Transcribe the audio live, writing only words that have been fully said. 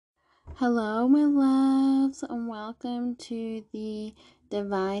Hello, my loves, and welcome to the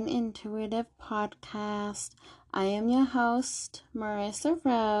Divine Intuitive Podcast. I am your host, Marissa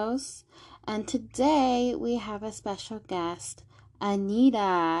Rose, and today we have a special guest,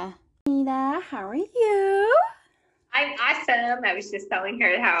 Anita. Anita, how are you? I'm awesome. I was just telling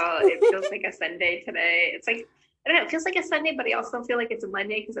her how it feels like a Sunday today. It's like, I don't know, it feels like a Sunday, but I also feel like it's a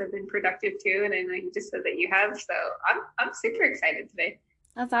Monday because I've been productive too. And I know you just said that you have. So I'm super excited today.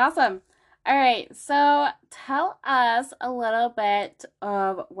 That's awesome. All right, so tell us a little bit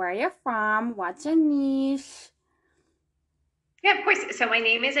of where you're from, what's your niche. Yeah, of course. So my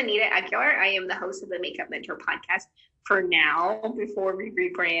name is Anita Aguilar. I am the host of the Makeup Mentor podcast for now before we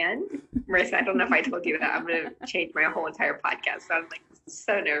rebrand. Marissa, I don't know if I told you that. I'm going to change my whole entire podcast. So I'm like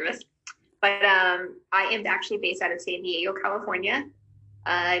so nervous. But I am actually based out of San Diego, California.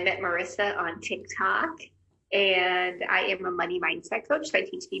 I met Marissa on TikTok, and I am a money mindset coach. So I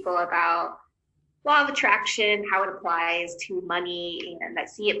teach people about law of attraction, how it applies to money, and that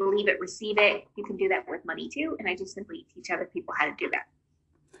see it, believe it, receive it. You can do that with money too. And I just simply teach other people how to do that.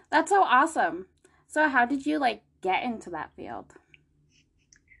 That's so awesome. So how did you get into that field?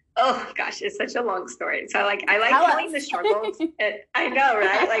 Oh gosh, it's such a long story. So I like Tell telling us. the struggles. I know,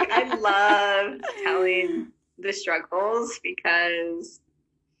 right? Like I love telling the struggles because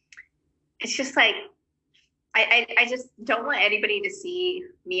it's just like I just don't want anybody to see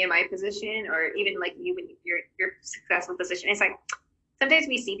me in my position or even like you in your successful position. It's like sometimes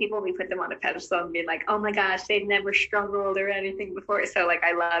we see people, we put them on a pedestal and be like, oh my gosh, they've never struggled or anything before. So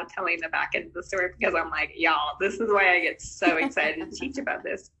I love telling the back end of the story because I'm like, y'all, this is why I get so excited to teach about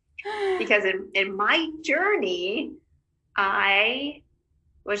this. Because in my journey, I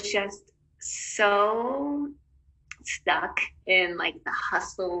was just so stuck in the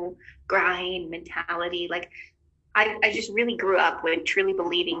hustle grind mentality. I just really grew up with truly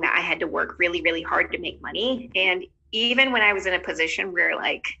believing that I had to work really, really hard to make money. And even when I was in a position where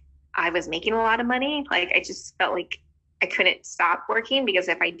I was making a lot of money, I just felt like I couldn't stop working because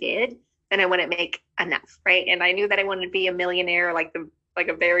if I did, then I wouldn't make enough. Right. And I knew that I wanted to be a millionaire like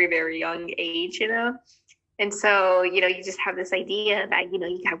a very, very young age, And so, you just have this idea that,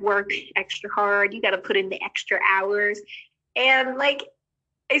 you got to work extra hard, you got to put in the extra hours. And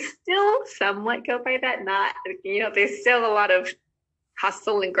I still somewhat go by that. Not, there's still a lot of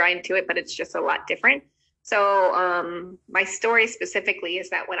hustle and grind to it, but it's just a lot different. So my story specifically is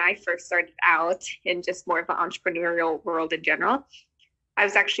that when I first started out in just more of an entrepreneurial world in general, I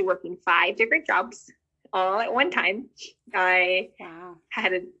was actually working 5 different jobs all at one time. I Wow.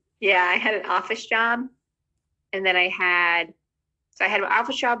 had I had an office job, and then I had an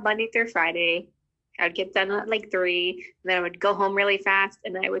office job Monday through Friday. I would get done at 3, and then I would go home really fast,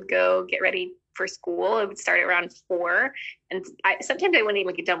 and I would go get ready for school. It would start around 4, and sometimes I wouldn't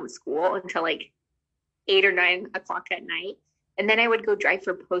even get done with school until 8 or 9 o'clock at night, and then I would go drive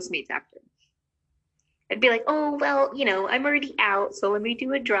for Postmates after. I'd be like, oh well, I'm already out, so let me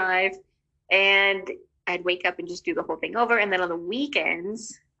do a drive, and I'd wake up and just do the whole thing over. And then on the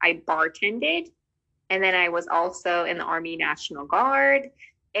weekends, I bartended. And then I was also in the Army National Guard.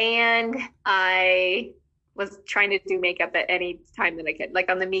 And I was trying to do makeup at any time that I could.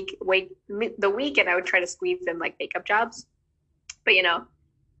 On the weekend, I would try to squeeze in makeup jobs. But,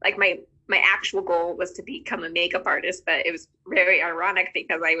 my actual goal was to become a makeup artist. But it was very ironic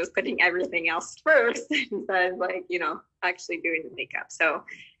because I was putting everything else first instead of, actually doing the makeup. So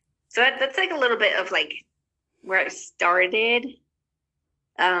that's a little bit of where I started.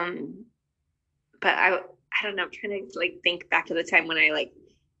 But I don't know, I'm trying to think back to the time when I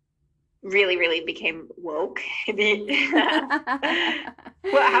really, really became woke. Well,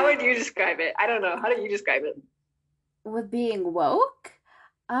 how would you describe it? I don't know. How do you describe it? With being woke?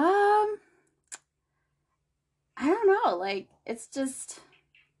 I don't know. It's just,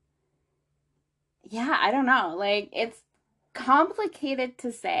 yeah, I don't know. It's complicated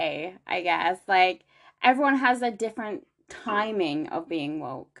to say, I guess. Everyone has a different timing of being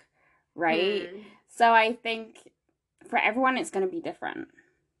woke, right? So I think for everyone, it's going to be different.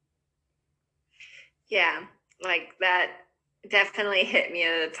 Yeah, that definitely hit me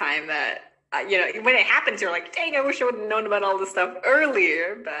at a time that, when it happens, you're like, dang, I wish I would have known about all this stuff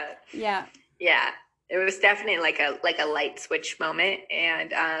earlier. But yeah, it was definitely like a light switch moment.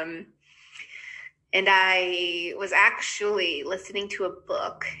 And I was actually listening to a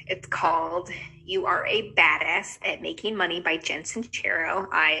book. It's called You Are a Badass at Making Money by Jen Sincero.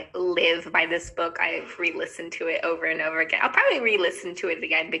 I live by this book. I've re-listened to it over and over again. I'll probably re-listen to it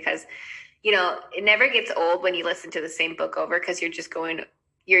again because, it never gets old when you listen to the same book over because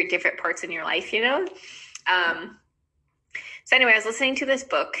you're different parts in your life. So anyway, I was listening to this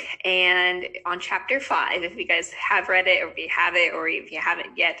book, and on chapter 5, if you guys have read it, or if you have it, or if you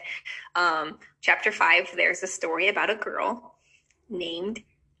haven't yet, chapter 5, there's a story about a girl named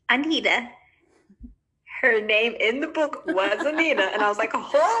Anita. Her name in the book was Anita, and I was like,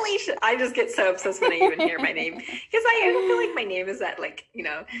 holy shit. I just get so obsessed when I even hear my name, because I don't feel like my name is that, like,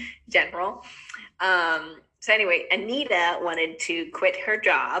 general. So anyway, Anita wanted to quit her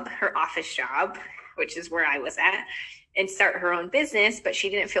job, her office job, which is where I was at, and start her own business, but she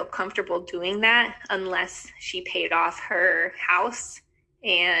didn't feel comfortable doing that unless she paid off her house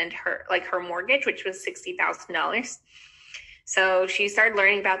and her mortgage, which was $60,000. So she started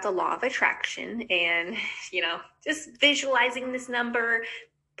learning about the law of attraction and, just visualizing this number,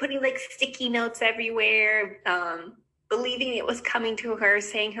 putting like sticky notes everywhere, believing it was coming to her,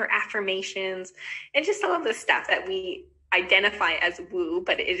 saying her affirmations, and just all of the stuff that we identify as woo,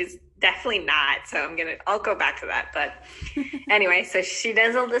 but it is definitely not. So I'll go back to that. But anyway, so she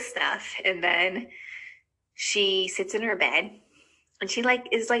does all this stuff, and then she sits in her bed, and she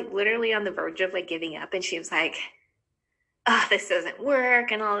is literally on the verge of giving up, and she was like, oh, this doesn't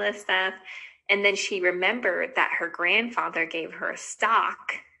work and all this stuff. And then she remembered that her grandfather gave her a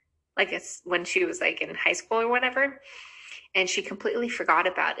stock, when she was in high school or whatever. And she completely forgot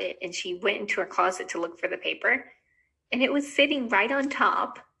about it. And she went into her closet to look for the paper, and it was sitting right on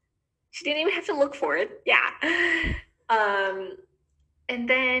top. She didn't even have to look for it. Yeah. And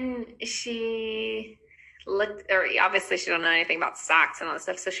then she looked, or obviously she don't know anything about stocks and all that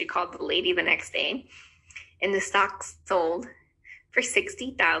stuff. So she called the lady the next day, and the stock sold for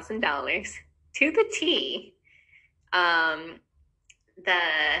 $60,000 to the T. The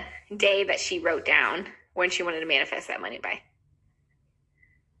day that she wrote down when she wanted to manifest that money by.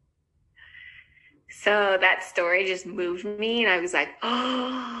 So that story just moved me, and I was like,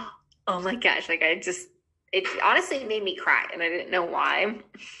 oh my gosh. It honestly made me cry, and I didn't know why.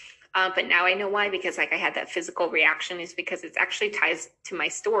 But now I know why, because I had that physical reaction, is because it actually ties to my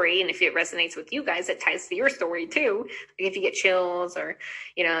story. And if it resonates with you guys, it ties to your story too. If you get chills, or,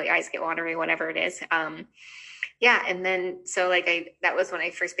 your eyes get watery, whatever it is. Yeah. And then, so that was when I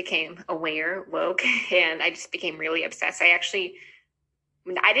first became aware, woke, and I just became really obsessed. I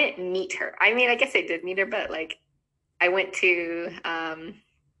didn't meet her. I mean, I guess I did meet her, but I went to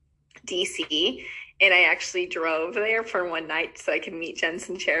DC, and I actually drove there for one night so I could meet Jen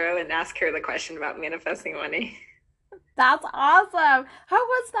Sincero and ask her the question about manifesting money. That's awesome. How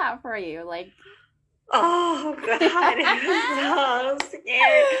was that for you? Oh God, it was so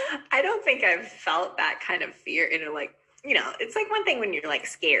scary. I don't think I've felt that kind of fear in it's one thing when you're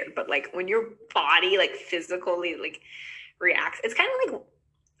scared, but when your body physically reacts, it's kind of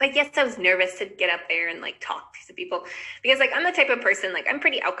yes, I was nervous to get up there and talk to people, because I'm the type of person, I'm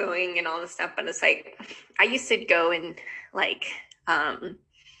pretty outgoing and all this stuff, but it's I used to go and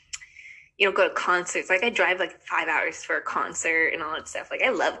go to concerts. I drive 5 hours for a concert and all that stuff. I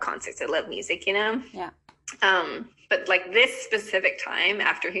love concerts. I love music, Yeah. But this specific time,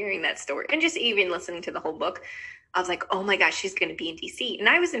 after hearing that story and just even listening to the whole book, I was like, oh my gosh, she's going to be in DC. And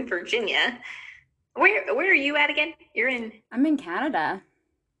I was in Virginia. Where are you at again? I'm in Canada.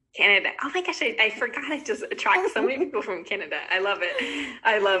 Canada. Oh my gosh, I forgot I just attract so many people from Canada. I love it.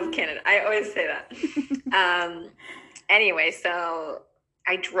 I love Canada. I always say that. Anyway, so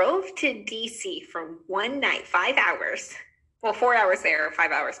I drove to DC for one night, 5 hours. Well, 4 hours there,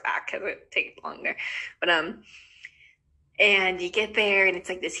 5 hours back, because it takes longer. But and you get there, and it's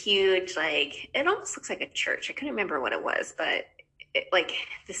this huge, it almost looks like a church. I couldn't remember what it was, but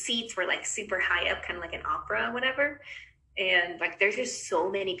the seats were super high up, kind of like an opera, whatever. And there's just so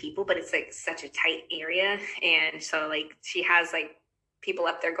many people, but it's such a tight area. And so she has people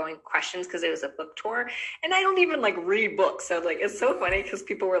up there going questions, because it was a book tour, and I don't even read books. So it's so funny, because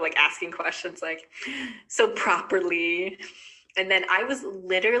people were asking questions so properly. And then I was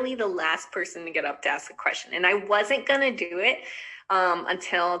literally the last person to get up to ask a question, and I wasn't going to do it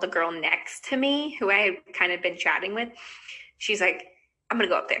until the girl next to me, who I had kind of been chatting with, she's like, I'm going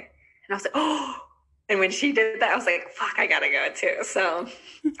to go up there. And I was like, oh. And when she did that, I was like, fuck, I gotta go too. So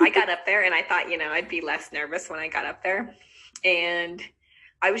I got up there, and I thought, I'd be less nervous when I got up there. And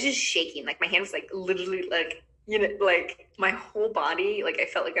I was just shaking. My hand was literally my whole body, I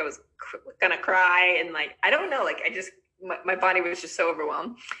felt I was gonna cry. And I don't know, my body was just so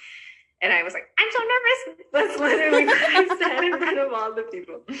overwhelmed. And I was like, I'm so nervous. That's literally what I said in front of all the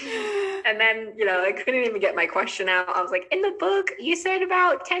people. And then, I couldn't even get my question out. I was like, in the book, you said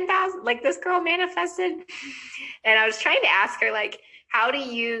about 10,000, this girl manifested. And I was trying to ask her, how do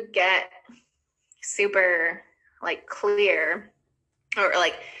you get super, clear, or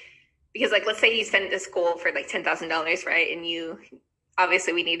because like, let's say you set this goal for like $10,000, right? And you,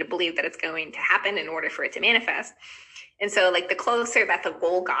 obviously we need to believe that it's going to happen in order for it to manifest. And so like the closer that the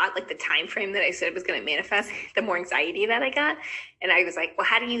goal got, like the time frame that I said was going to manifest, the more anxiety that I got. And I was like, well,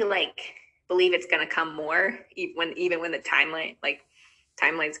 how do you like believe it's going to come more even when the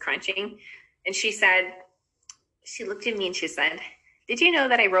timeline's crunching? And she looked at me and she said, did you know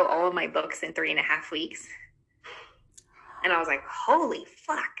that I wrote all of my books in 3.5 weeks? And I was like, holy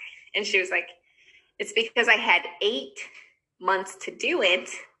fuck. And she was like, it's because I had 8 months to do it.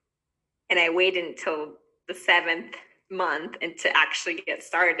 And I waited until the 7th month and to actually get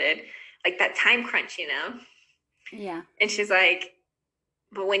started, like that time crunch, you know? Yeah. And she's like,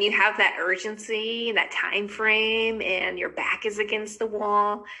 but when you have that urgency, that time frame, and your back is against the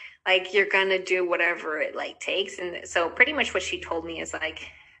wall, like you're gonna do whatever it like takes. And so pretty much what she told me is like,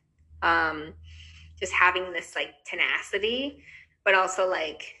 just having this like tenacity, but also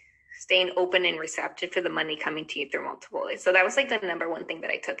like staying open and receptive to the money coming to you through multiple ways. So that was like the number one thing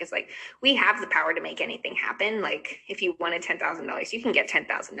that I took, is like, we have the power to make anything happen. Like if you wanted $10,000, you can get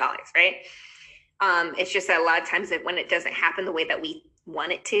 $10,000, right? It's just that a lot of times that when it doesn't happen the way that we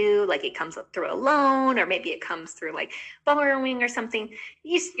want it to, like it comes up through a loan, or maybe it comes through like borrowing or something,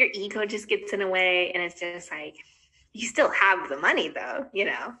 your ego just gets in the way. And it's just like, you still have the money though, you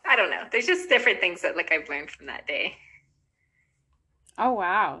know? I don't know. There's just different things that like I've learned from that day. Oh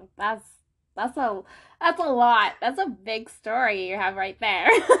wow. That's a lot. That's a big story you have right there.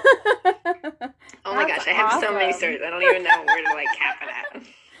 Oh my gosh, I have awesome. so many stories. I don't even know where to like cap it at.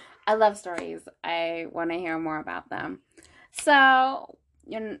 I love stories. I want to hear more about them. So,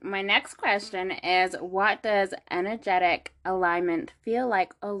 my next question is, what does energetic alignment feel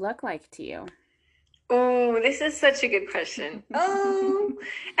like or look like to you? Oh, this is such a good question. Oh,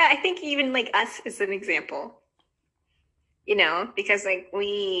 I think even like us is an example, you know, because like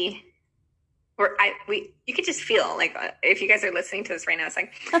you could just feel like, if you guys are listening to this right now, it's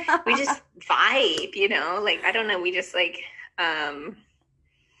like, we just vibe, you know, like, I don't know. We just like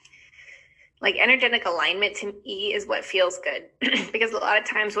energetic alignment to me is what feels good. Because a lot of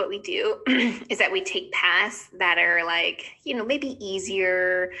times what we do is that we take paths that are like, you know, maybe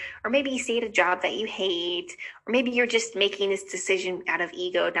easier, or maybe you stay at a job that you hate, or maybe you're just making this decision out of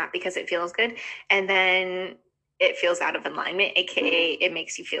ego, not because it feels good. And then it feels out of alignment, aka it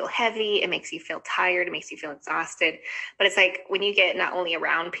makes you feel heavy, it makes you feel tired, it makes you feel exhausted. But it's like when you get not only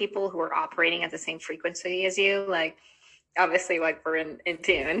around people who are operating at the same frequency as you, like obviously like we're in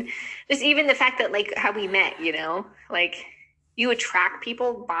tune, just even the fact that like how we met, you know, like you attract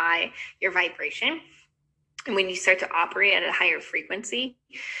people by your vibration. And when you start to operate at a higher frequency,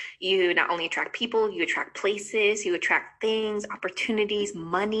 you not only attract people, you attract places, you attract things, opportunities,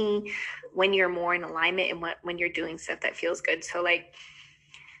 money, when you're more in alignment and when you're doing stuff that feels good. So like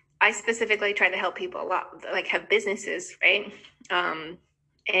I specifically try to help people a lot, like have businesses, right?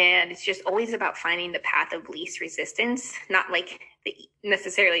 And it's just always about finding the path of least resistance, not like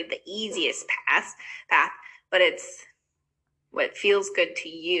necessarily the easiest path, but it's what feels good to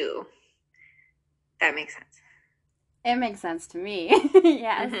you. That makes sense. It makes sense to me.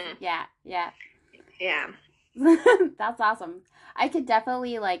 Yes. Mm-hmm. Yeah. That's awesome. I could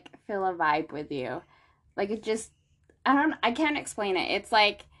definitely like feel a vibe with you. Like it just, I can't explain it. It's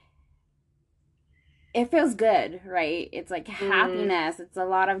like, it feels good, right? It's like happiness. It's a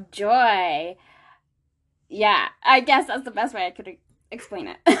lot of joy. Yeah, I guess that's the best way I could explain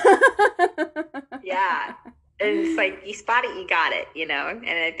it. Yeah. And it's like, you spot it, you got it, you know? And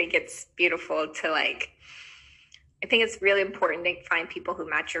I think it's beautiful to like, I think it's really important to find people who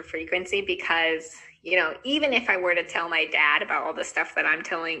match your frequency, because, you know, even if I were to tell my dad about all the stuff that I'm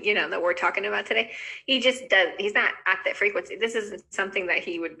telling, you know, that we're talking about today, he's not at that frequency. This isn't something that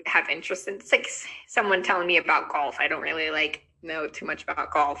he would have interest in. It's like someone telling me about golf. I don't really like know too much about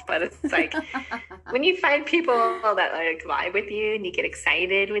golf, but it's like when you find people that like vibe with you and you get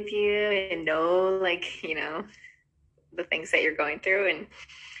excited with you and know, like, you know, the things that you're going through, and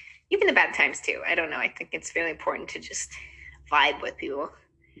even the bad times too. I don't know. I think it's really important to just vibe with people.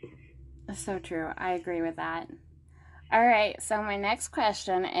 So true. I agree with that. All right. So my next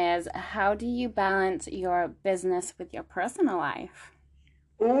question is, how do you balance your business with your personal life?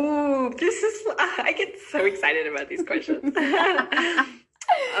 Ooh, I get so excited about these questions.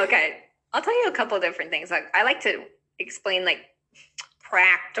 Okay. I'll tell you a couple of different things. Like I like to explain like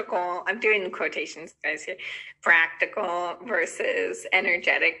practical, I'm doing quotations, guys, here, practical versus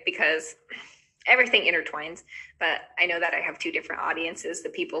energetic, because everything intertwines. But I know that I have two different audiences: the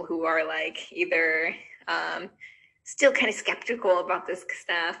people who are like either still kind of skeptical about this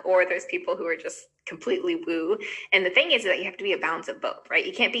stuff, or there's people who are just completely woo. And the thing is that you have to be a balance of both, right?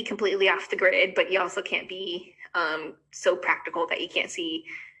 You can't be completely off the grid, but you also can't be so practical that you can't see,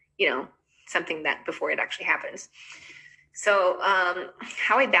 something that before it actually happens. So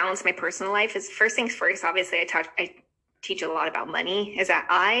how I balance my personal life is, first things first, obviously I teach a lot about money, is that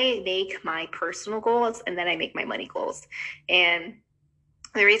I make my personal goals and then I make my money goals. And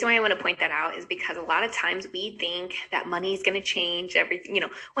the reason why I want to point that out is because a lot of times we think that money is going to change everything.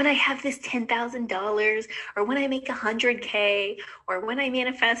 When I have this $10,000, or when I make 100K, or when I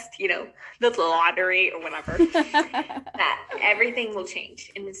manifest, the lottery or whatever, that everything will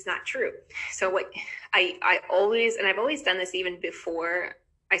change. And it's not true. So what I always, and I've always done this even before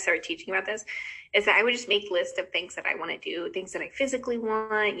I started teaching about this, is that I would just make lists of things that I want to do, things that I physically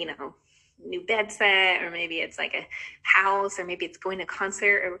want, new bed set, or maybe it's like a house, or maybe it's going to a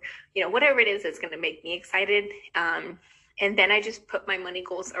concert, or whatever it is that's going to make me excited. And then I just put my money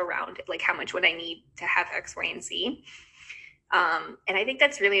goals around it, like how much would I need to have X, Y, and Z. And I think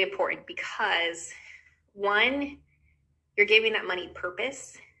that's really important because, one, you're giving that money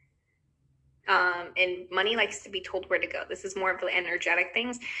purpose. And money likes to be told where to go. This is more of the energetic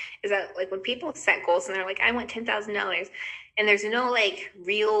things, is that like when people set goals and they're like, I want $10,000, and there's no like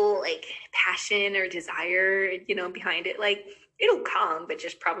real like passion or desire, behind it, like it'll come, but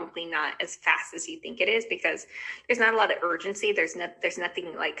just probably not as fast as you think it is, because there's not a lot of urgency. There's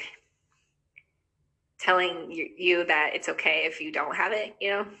nothing like telling you that it's okay if you don't have it,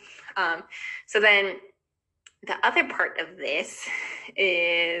 So then the other part of this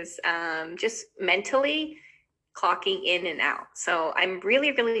is just mentally clocking in and out. So I'm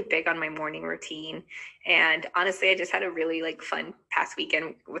really, really big on my morning routine. And honestly, I just had a really like fun past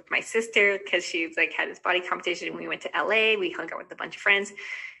weekend with my sister, because she's like had this body competition, and we went to LA. We hung out with a bunch of friends,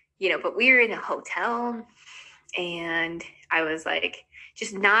 but we were in a hotel, and I was like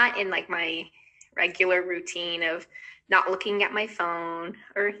just not in like my regular routine of not looking at my phone,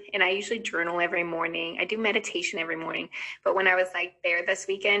 and I usually journal every morning. I do meditation every morning. But when I was like there this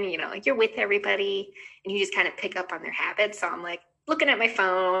weekend, like you're with everybody and you just kind of pick up on their habits. So I'm like looking at my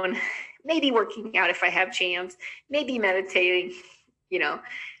phone, maybe working out if I have chance, maybe meditating,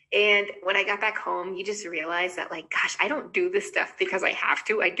 And when I got back home, you just realize that like, gosh, I don't do this stuff because I have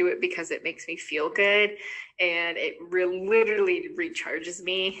to. I do it because it makes me feel good. And it literally recharges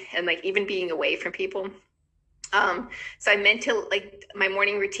me. And like even being away from people. So I meant to like my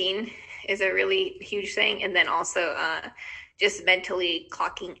morning routine is a really huge thing. And then also just mentally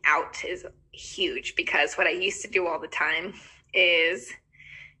clocking out is huge, because what I used to do all the time is,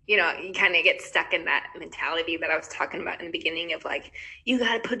 you kind of get stuck in that mentality that I was talking about in the beginning of like, you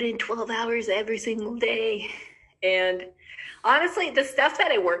got to put in 12 hours every single day. And honestly, the stuff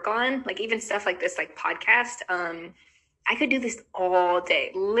that I work on, like even stuff like this, like podcast, I could do this all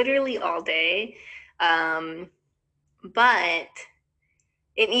day, literally all day. But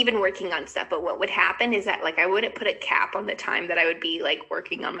and even working on stuff, but what would happen is that like I wouldn't put a cap on the time that I would be like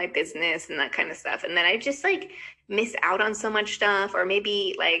working on my business and that kind of stuff. And then I just like miss out on so much stuff, or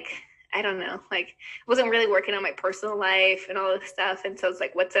maybe like, I don't know, like I wasn't really working on my personal life and all this stuff. And so it's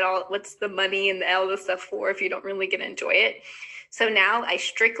like, what's the money and all this stuff for if you don't really get to enjoy it? So now I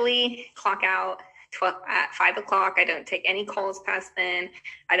strictly clock out at 5 o'clock. I don't take any calls past then.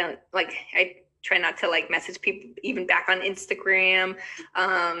 I try not to like message people even back on Instagram.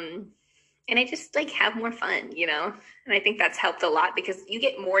 And I just like have more fun, and I think that's helped a lot, because you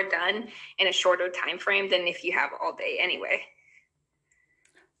get more done in a shorter time frame than if you have all day anyway.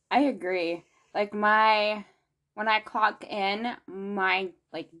 I agree. Like when I clock in, my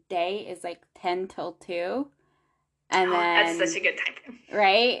like day is like 10 till 2. And then that's such a good time frame.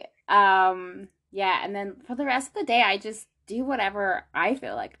 Right? Yeah, and then for the rest of the day I just do whatever I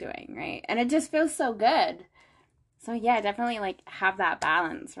feel like doing, right? And it just feels so good. So yeah, definitely like have that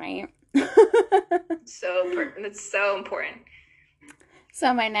balance, right? So important. It's so important.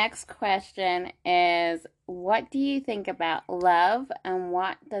 So my next question is, what do you think about love, and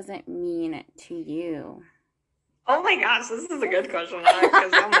what does it mean to you? Oh my gosh, this is a good question,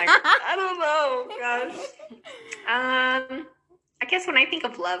 because I'm like, I don't know, gosh. I guess when I think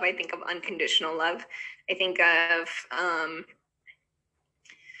of love, I think of unconditional love. I think of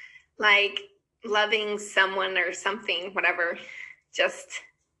like loving someone or something, whatever, just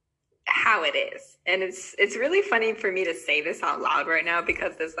how it is. And it's really funny for me to say this out loud right now,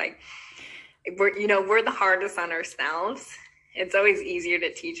 because it's like we're the hardest on ourselves. It's always easier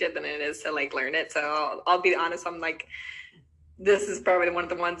to teach it than it is to like learn it. So I'll be honest, I'm like, this is probably one of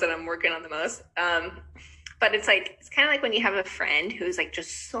the ones that I'm working on the most. but it's like, it's kind of like when you have a friend who's like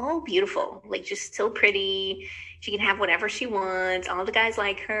just so beautiful, like just so pretty. She can have whatever she wants. All the guys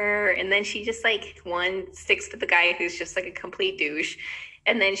like her. And then she just like, one sticks with the guy who's just like a complete douche.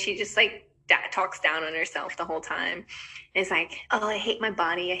 And then she just like talks down on herself the whole time. And it's like, oh, I hate my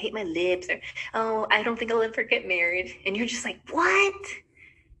body. I hate my lips. Or, oh, I don't think I'll ever get married. And you're just like, what?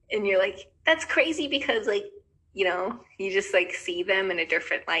 And you're like, that's crazy because like, you know, you just like see them in a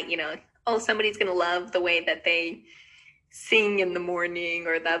different light, you know, oh, somebody's going to love the way that they sing in the morning,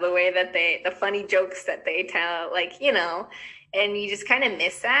 or the way that the funny jokes that they tell, like, you know, and you just kind of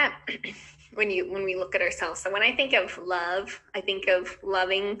miss that when we look at ourselves. So when I think of love, I think of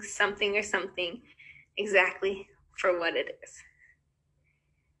loving something or something exactly for what it is.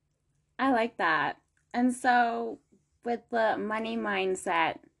 I like that. And so, with the money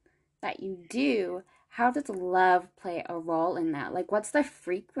mindset that you do, how does love play a role in that? Like, what's the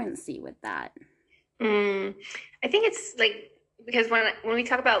frequency with that? I think it's like, because when we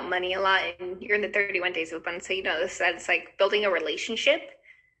talk about money a lot, and you're in the 31 days of abundance, so you know this, that it's like building a relationship,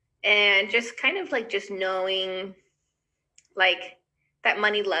 and just kind of like just knowing like that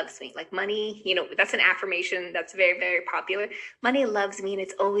money loves me. Like money, you know, that's an affirmation that's very, very popular. Money loves me and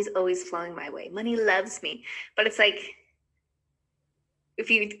it's always, always flowing my way. Money loves me. But it's like, if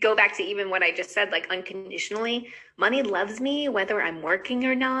you go back to even what I just said, like unconditionally, money loves me whether I'm working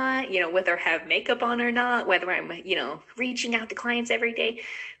or not, you know, whether I have makeup on or not, whether I'm, you know, reaching out to clients every day.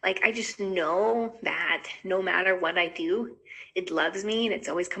 Like, I just know that no matter what I do, it loves me and it's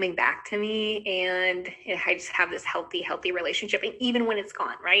always coming back to me. And I just have this healthy, healthy relationship. And even when it's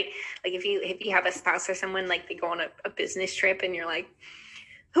gone, right? Like if you have a spouse or someone, like they go on a business trip and you're like,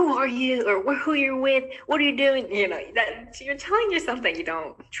 who are you, or who you're with, what are you doing, you know, that you're telling yourself that you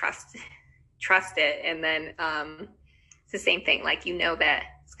don't trust it. And then it's the same thing, like, you know that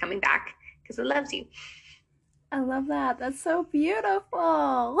it's coming back because it loves you. I love that. That's so beautiful.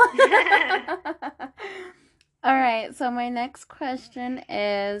 All right, so my next question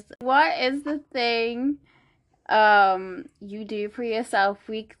is, what is the thing you do for yourself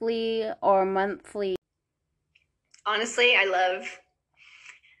weekly or monthly? Honestly, I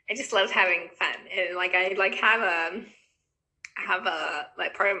just love having fun, and like I like have a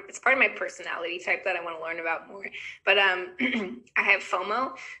like it's part of my personality type that I want to learn about more. But I have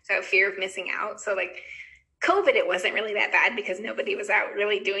FOMO, so fear of missing out. So like COVID, it wasn't really that bad because nobody was out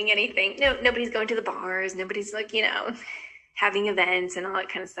really doing anything. No, nobody's going to the bars. Nobody's like, you know, having events and all that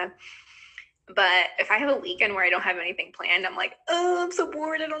kind of stuff. But if I have a weekend where I don't have anything planned, I'm like, oh, I'm so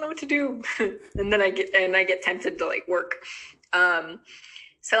bored. I don't know what to do. And then I get tempted to like work.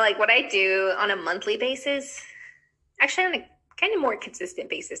 So like what I do on a monthly basis, actually on a kind of more consistent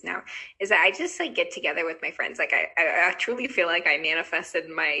basis now, is that I just like get together with my friends. Like I truly feel like I manifested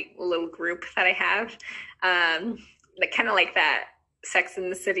my little group that I have. Like kind of like that Sex in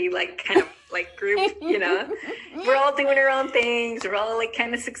the City, like kind of like group, you know, we're all doing our own things. We're all like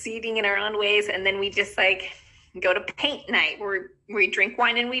kind of succeeding in our own ways. And then we just like go to paint night where we drink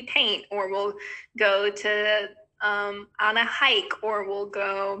wine and we paint, or we'll go to on a hike, or we'll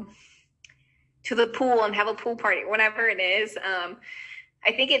go to the pool and have a pool party, whatever it is.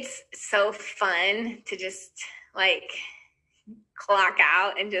 I think it's so fun to just like clock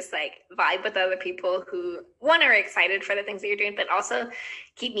out and just like vibe with other people who, one, are excited for the things that you're doing, but also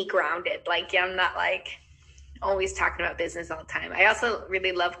keep me grounded. Like, yeah, I'm not like always talking about business all the time. I also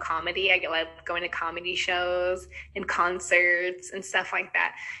really love comedy. I love going to comedy shows and concerts and stuff like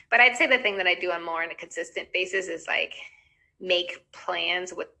that. But I'd say the thing that I do on more on a consistent basis is like make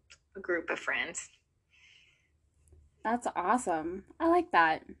plans with a group of friends. That's awesome. I like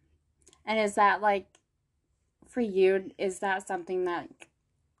that. And is that like, for you, is that something that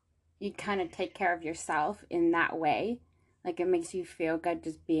you kind of take care of yourself in that way? Like it makes you feel good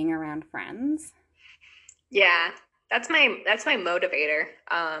just being around friends? Yeah, that's my motivator.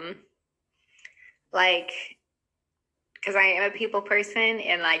 Like, because I am a people person,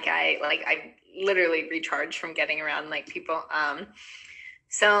 and I literally recharge from getting around like people.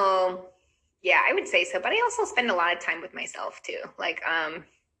 So yeah, I would say so. But I also spend a lot of time with myself too. Like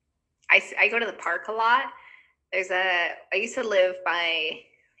I go to the park a lot. I used to live by,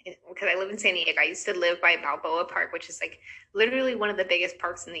 because I live in San Diego, I used to live by Balboa Park, which is like literally one of the biggest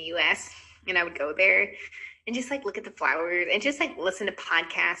parks in the US. And I would go there and just like look at the flowers and just like listen to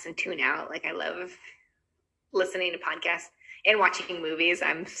podcasts and tune out. Like I love listening to podcasts and watching movies.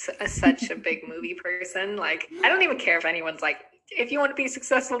 I'm such a big movie person. Like I don't even care if anyone's like, if you want to be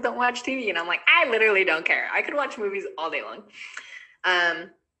successful, don't watch TV. And I'm like, I literally don't care. I could watch movies all day long.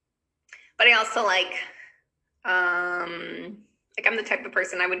 But I also like I'm the type of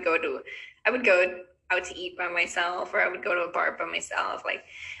person I would go out to eat by myself, or I would go to a bar by myself. Like,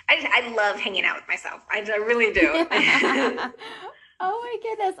 I love hanging out with myself. I really do. Oh my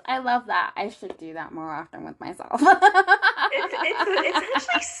goodness, I love that. I should do that more often with myself. It's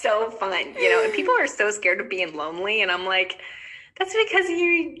actually so fun, you know. And people are so scared of being lonely, and I'm like, that's because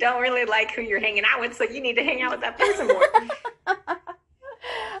you don't really like who you're hanging out with, so you need to hang out with that person more.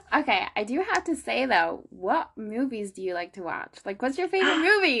 Okay, I do have to say though, what movies do you like to watch? Like, what's your favorite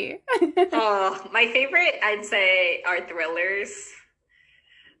movie? Oh, my favorite, I'd say, are thrillers.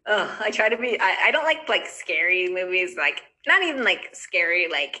 Oh, I try to be. I don't like scary movies. Like, not even like scary.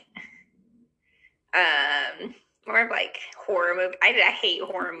 Like, more of like horror movie. I hate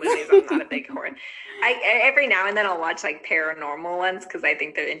horror movies. I'm not a big horror. Every now and then I'll watch like paranormal ones because I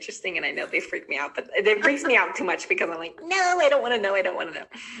think they're interesting and I know they freak me out. But it freaks me out too much because I'm like, no, I don't want to know. I don't want to know.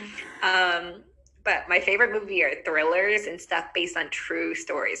 But my favorite movie are thrillers and stuff based on true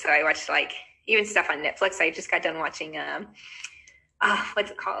stories. So I watch like even stuff on Netflix. I just got done watching what's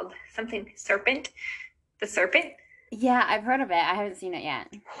it called? Something Serpent. The Serpent. Yeah, I've heard of it. I haven't seen it yet.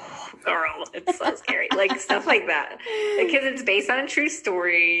 Oh, girl, it's so scary. Like stuff like that. Because it's based on true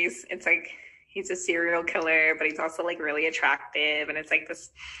stories. It's like he's a serial killer, but he's also like really attractive, and it's like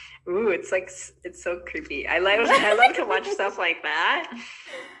this. Ooh, it's like it's so creepy. I love to watch stuff like that.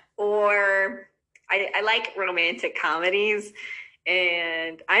 Or I like romantic comedies.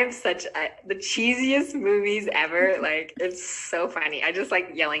 And I'm the cheesiest movies ever. Like, it's so funny. I just like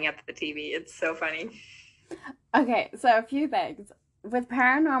yelling at the TV. It's so funny. Okay, so a few things. With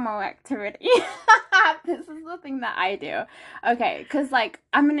paranormal activity, this is the thing that I do. Okay, because, like,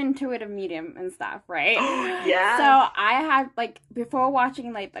 I'm an intuitive medium and stuff, right? Yeah. So I had, like, before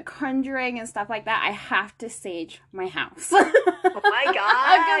watching, like, The Conjuring and stuff like that, I have to sage my house. Oh my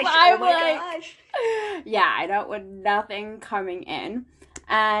gosh. Oh my gosh. Yeah, I don't want nothing coming in.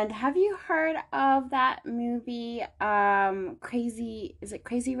 And have you heard of that movie, is it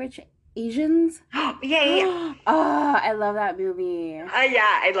Crazy Rich Asians? Yeah. Oh, I love that movie.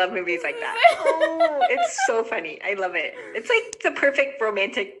 Yeah, I love movies like that. Oh, it's so funny. I love it. It's like the perfect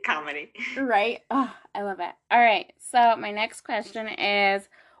romantic comedy. Right? Oh, I love it. All right. So my next question is,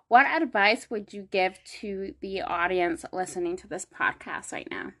 what advice would you give to the audience listening to this podcast right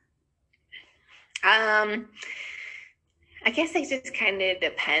now? I guess it just kind of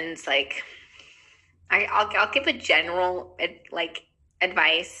depends. Like, I'll give a general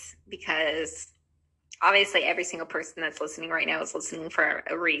advice because obviously every single person that's listening right now is listening for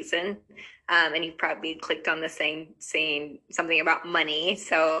a reason. And you've probably clicked on the saying something about money.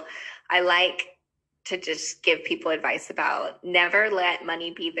 So I like to just give people advice about never let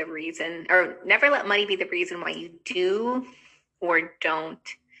money be the reason why you do or don't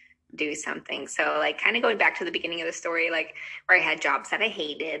do something. So like kind of going back to the beginning of the story, like where I had jobs that I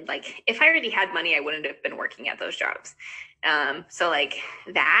hated, like if I already had money, I wouldn't have been working at those jobs. So like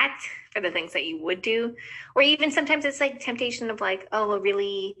that for the things that you would do, or even sometimes it's like temptation of like,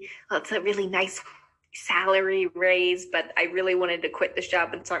 it's a really nice salary raise, but I really wanted to quit this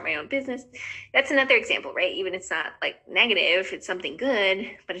job and start my own business. That's another example, right? Even it's not like negative, it's something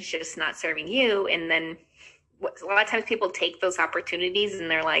good, but it's just not serving you. And then a lot of times people take those opportunities and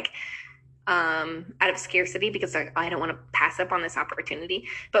they're like, out of scarcity because I don't want to pass up on this opportunity.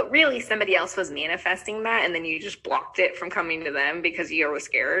 But really somebody else was manifesting that, and then you just blocked it from coming to them because you were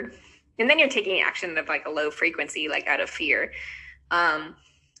scared. And then you're taking action of like a low frequency, like out of fear. And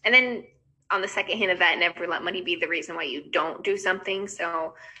then on the second hand of that, never let money be the reason why you don't do something.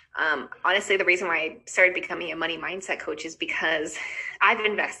 So honestly, the reason why I started becoming a money mindset coach is because I've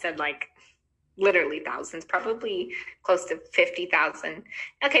invested like literally thousands, probably close to 50,000.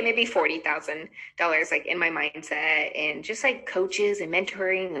 Okay, maybe $40,000 like in my mindset and just like coaches and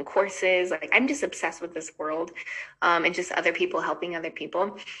mentoring and courses. Like I'm just obsessed with this world and just other people helping other people.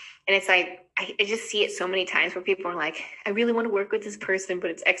 And it's like, I just see it so many times where people are like, I really want to work with this person, but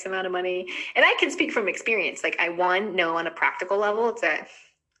it's X amount of money. And I can speak from experience. Like I know on a practical level, it's that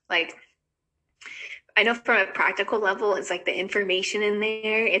like, I know from a practical level, it's like the information in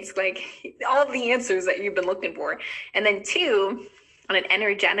there. It's like all of the answers that you've been looking for. And then two, on an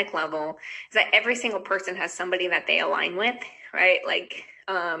energetic level, is that every single person has somebody that they align with, right? Like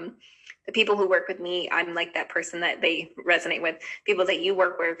the people who work with me, I'm like that person that they resonate with. People that you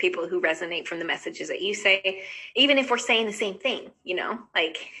work with, people who resonate from the messages that you say, even if we're saying the same thing, you know,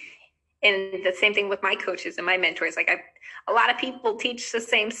 like, and the same thing with my coaches and my mentors. Like a lot of people teach the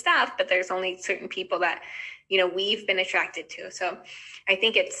same stuff, but there's only certain people that, you know, we've been attracted to. So I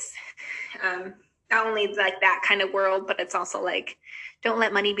think it's not only like that kind of world, but it's also like, don't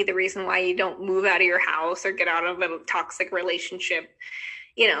let money be the reason why you don't move out of your house or get out of a toxic relationship,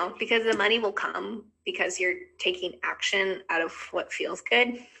 you know, because the money will come because you're taking action out of what feels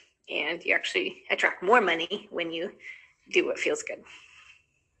good, and you actually attract more money when you do what feels good.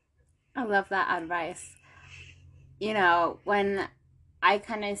 I love that advice. You know, when I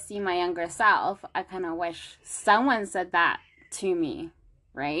kind of see my younger self, I kind of wish someone said that to me,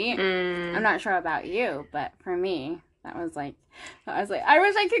 right? I'm not sure about you, but for me, I was like, I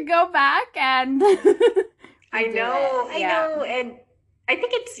wish I could go back and I know, and I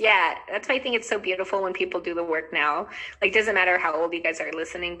think that's why I think it's so beautiful when people do the work now. Like, doesn't matter how old you guys are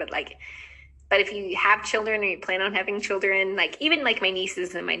listening, but if you have children or you plan on having children, like even like my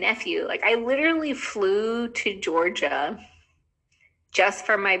nieces and my nephew, like I literally flew to Georgia just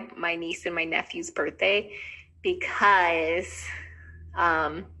for my niece and my nephew's birthday because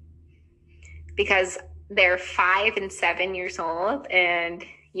because they're 5 and 7 years old, and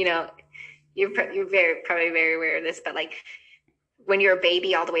you know, you're probably very aware of this, but like when you're a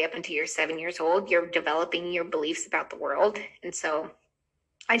baby all the way up until you're 7 years old, you're developing your beliefs about the world. And so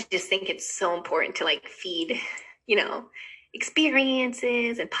I just think it's so important to like feed, you know,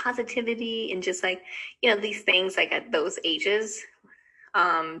 experiences and positivity and just like, you know, these things like at those ages.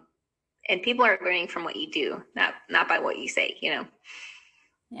 And people are learning from what you do, not by what you say, you know.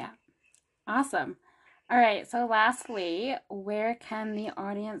 Yeah. Awesome. All right. So lastly, where can the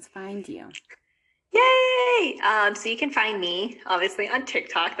audience find you? Yay! So you can find me, obviously, on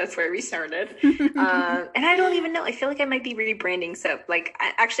TikTok. That's where we started. And I don't even know. I feel like I might be rebranding. So, like,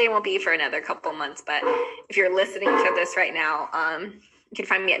 actually, it won't be for another couple months. But if you're listening to this right now, you can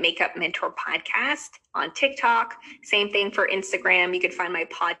find me at Makeup Mentor Podcast on TikTok. Same thing for Instagram. You can find my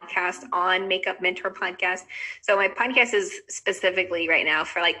podcast on Makeup Mentor Podcast. So my podcast is specifically right now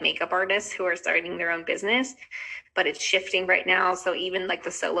for like makeup artists who are starting their own business, but it's shifting right now. So even like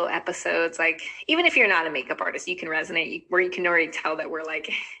the solo episodes, like even if you're not a makeup artist, you can resonate where you can already tell that we're like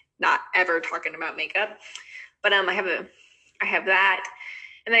not ever talking about makeup. But I have that.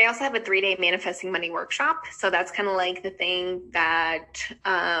 And I also have a 3-day manifesting money workshop. So that's kind of like the thing that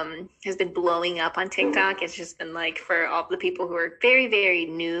has been blowing up on TikTok. It's just been like for all the people who are very, very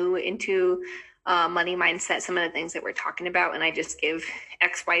new into money mindset, some of the things that we're talking about. And I just give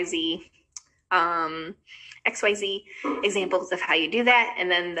XYZ examples of how you do that.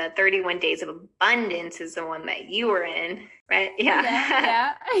 And then the 31 days of abundance is the one that you were in, right?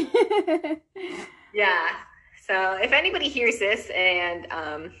 Yeah. Yeah. So if anybody hears this and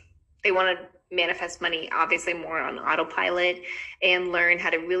they want to manifest money, obviously more on autopilot and learn how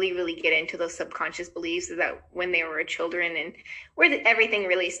to really, really get into those subconscious beliefs that when they were children and where everything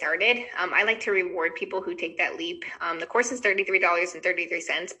really started, I like to reward people who take that leap. The course is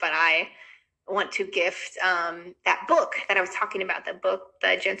 $33.33, but I want to gift that book that I was talking about, the book,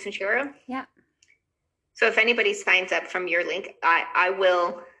 the Jen Sincero. Yeah. So if anybody signs up from your link, I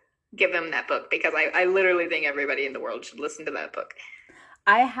will give them that book because I literally think everybody in the world should listen to that book.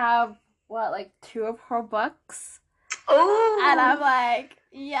 I have like 2 of her books. Oh, and I'm like,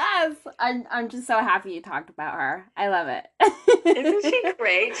 yes. I'm just so happy you talked about her. I love it. Isn't she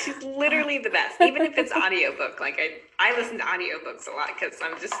great? She's literally the best. Even if it's audiobook, like I listen to audiobooks a lot because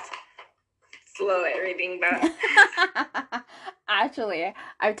I'm just slow at reading. But actually,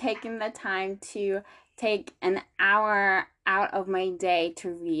 I've taken the time to take an hour out of my day to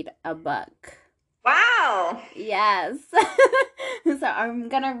read a book. Wow. Yes. So I'm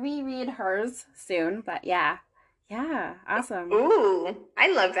gonna reread hers soon, but yeah, awesome. Ooh,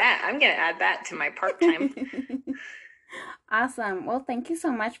 I love that. I'm gonna add that to my part-time. Awesome. Well, thank you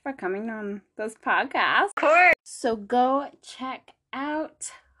so much for coming on this podcast. Of course. So go check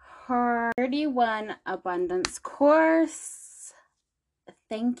out her 31 Abundance course.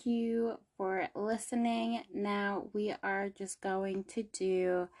 Thank you for listening. Now we are just going to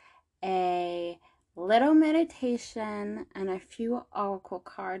do a little meditation and a few oracle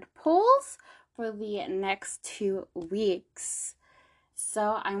card pulls for the next 2 weeks.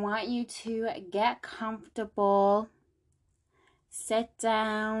 So I want you to get comfortable, sit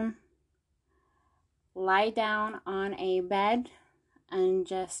down, lie down on a bed, and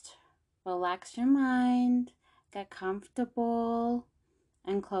just relax your mind, get comfortable,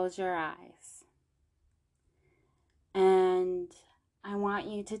 and close your eyes. And I want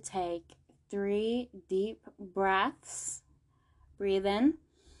you to take 3 deep breaths. Breathe in,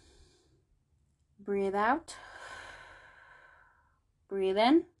 breathe out, breathe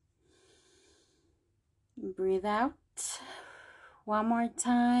in, breathe out. One more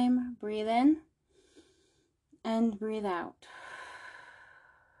time, breathe in and breathe out.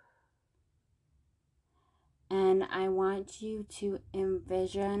 And I want you to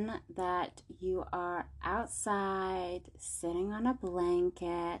envision that you are outside, sitting on a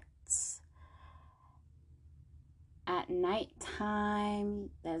blanket, at nighttime,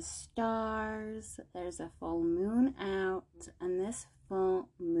 there's stars, there's a full moon out, and this full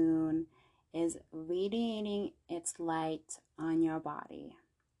moon is radiating its light on your body.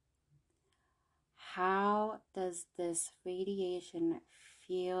 How does this radiation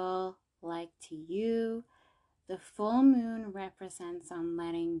feel like to you? The full moon represents on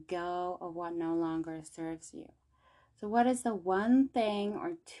letting go of what no longer serves you. So what is the one thing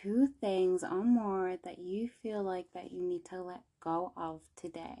or two things or more that you feel like that you need to let go of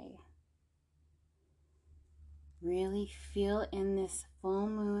today? Really feel in this full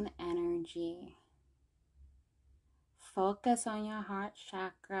moon energy. Focus on your heart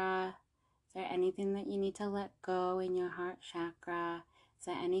chakra. Is there anything that you need to let go in your heart chakra? Is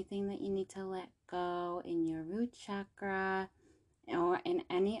there anything that you need to let go in your root chakra or in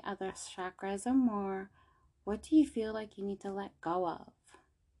any other chakras or more? What do you feel like you need to let go of?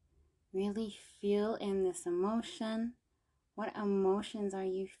 Really feel in this emotion. What emotions are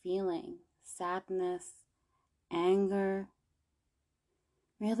you feeling? Sadness, anger.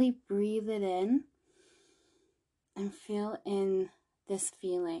 Really breathe it in and feel in this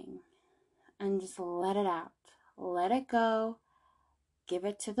feeling and just let it out. Let it go. Give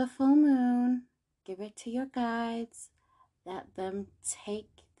it to the full moon. Give it to your guides. Let them take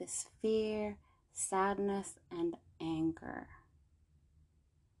this fear, sadness, and anger.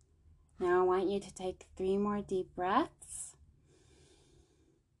 Now I want you to take 3 more deep breaths.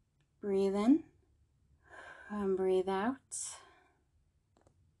 Breathe in and breathe out.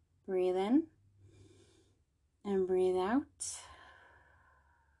 Breathe in and breathe out.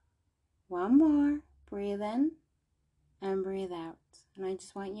 One more. Breathe in and breathe out. And I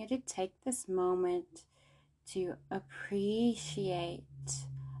just want you to take this moment to appreciate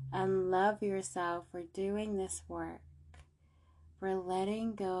and love yourself for doing this work, for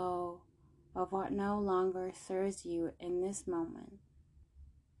letting go of what no longer serves you in this moment.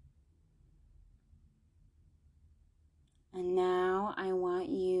 And now I want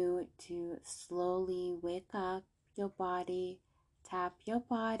you to slowly wake up your body, tap your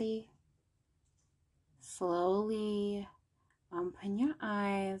body, slowly open your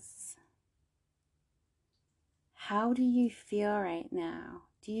eyes. How do you feel right now?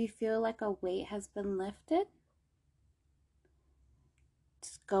 Do you feel like a weight has been lifted?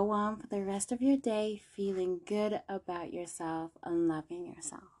 Just go on for the rest of your day feeling good about yourself and loving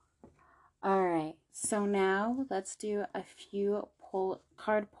yourself. All right, so now let's do a few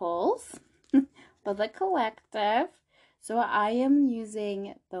card pulls for the collective. So I am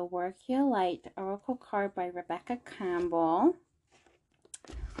using the Work Your Light Oracle card by Rebecca Campbell.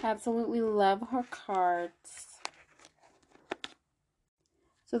 Absolutely love her cards.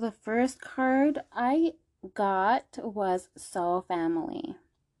 So the first card I got was Soul Family.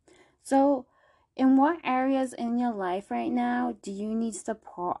 So in what areas in your life right now do you need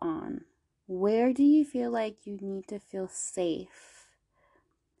support on? Where do you feel like you need to feel safe?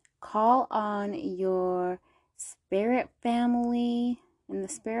 Call on your spirit family in the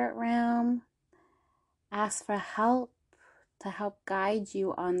spirit realm. Ask for help to help guide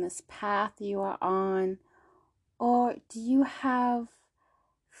you on this path you are on. Or do you have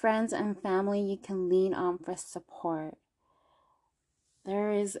friends and family you can lean on for support?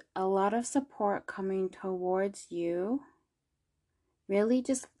 There is a lot of support coming towards you. Really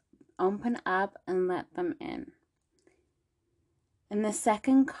just open up and let them in. And the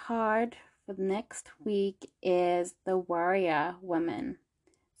second card for next week is the Warrior Woman.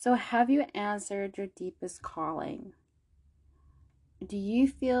 So have you answered your deepest calling? Do you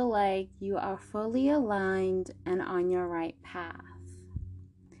feel like you are fully aligned and on your right path?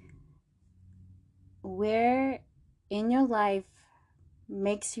 Where in your life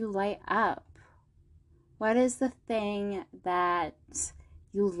makes you light up? What is the thing that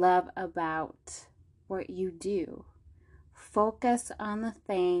you love about what you do? Focus on the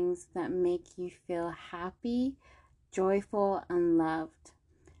things that make you feel happy, joyful, and loved.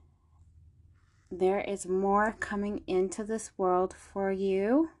 There is more coming into this world for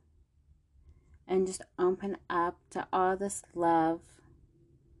you. And just open up to all this love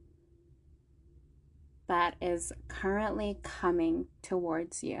that is currently coming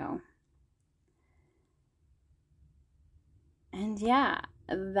towards you. And yeah,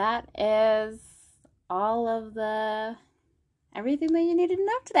 that is all of everything that you need to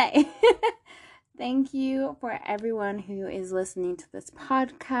know today. Thank you for everyone who is listening to this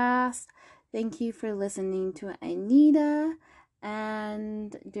podcast. Thank you for listening to Anita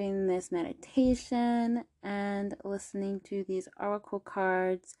and doing this meditation and listening to these oracle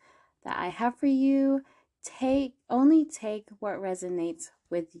cards that I have for you. Only take what resonates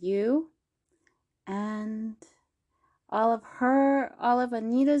with you and all of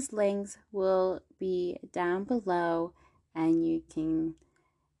Anita's links will be down below, and you can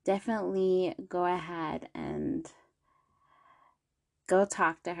definitely go ahead and go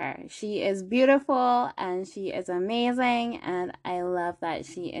talk to her. She is beautiful and she is amazing, and I love that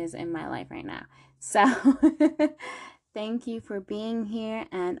she is in my life right now. So thank you for being here,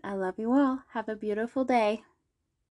 and I love you all. Have a beautiful day.